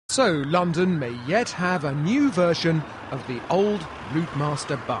So London may yet have a new version of the old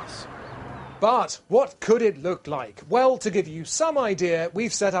Routemaster bus. But what could it look like? Well, to give you some idea,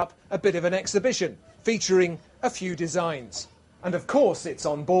 we've set up a bit of an exhibition featuring a few designs. And of course it's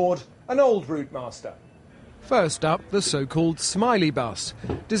on board an old Routemaster. First up, the so-called Smiley bus,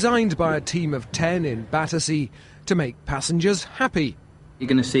 designed by a team of 10 in Battersea to make passengers happy. You're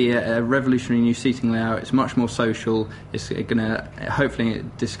going to see a revolutionary new seating layout. It's much more social. It's going to hopefully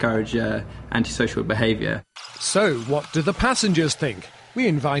discourage antisocial behaviour. So what do the passengers think? We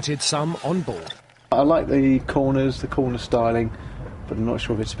invited some on board. I like the corner styling, but I'm not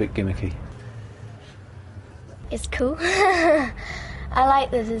sure if it's a bit gimmicky. It's cool. I like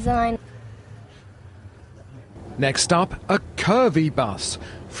the design. Next up, a curvy bus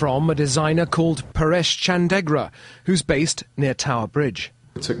from a designer called Paresh Chandegra, who's based near Tower Bridge.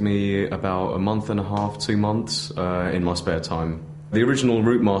 It took me about a month and a half, 2 months in my spare time. The original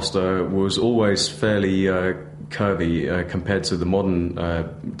Routemaster was always fairly curvy compared to the modern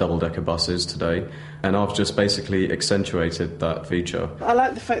double-decker buses today, and I've just basically accentuated that feature. I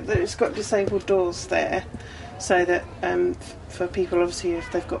like the fact that it's got disabled doors there, so that for people, obviously,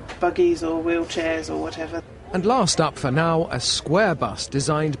 if they've got buggies or wheelchairs or whatever. And last up for now, a square bus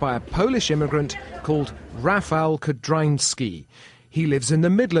designed by a Polish immigrant called Rafał Kudryński. He lives in the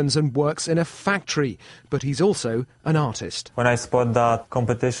Midlands and works in a factory, but he's also an artist. When I spot that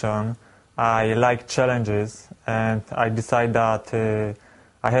competition, I like challenges, and I decide that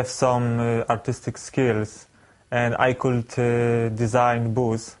I have some artistic skills, and I could design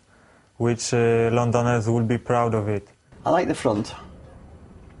bus which Londoners will be proud of it. I like the front,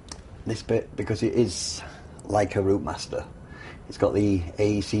 this bit, because it is like a Routemaster. It's got the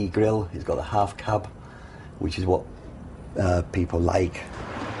AEC grille, it's got the half cab, which is what people like.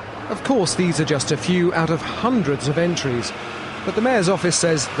 Of course, these are just a few out of hundreds of entries, but the Mayor's office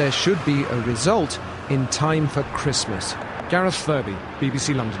says there should be a result in time for Christmas. Gareth Furby,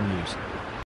 BBC London News.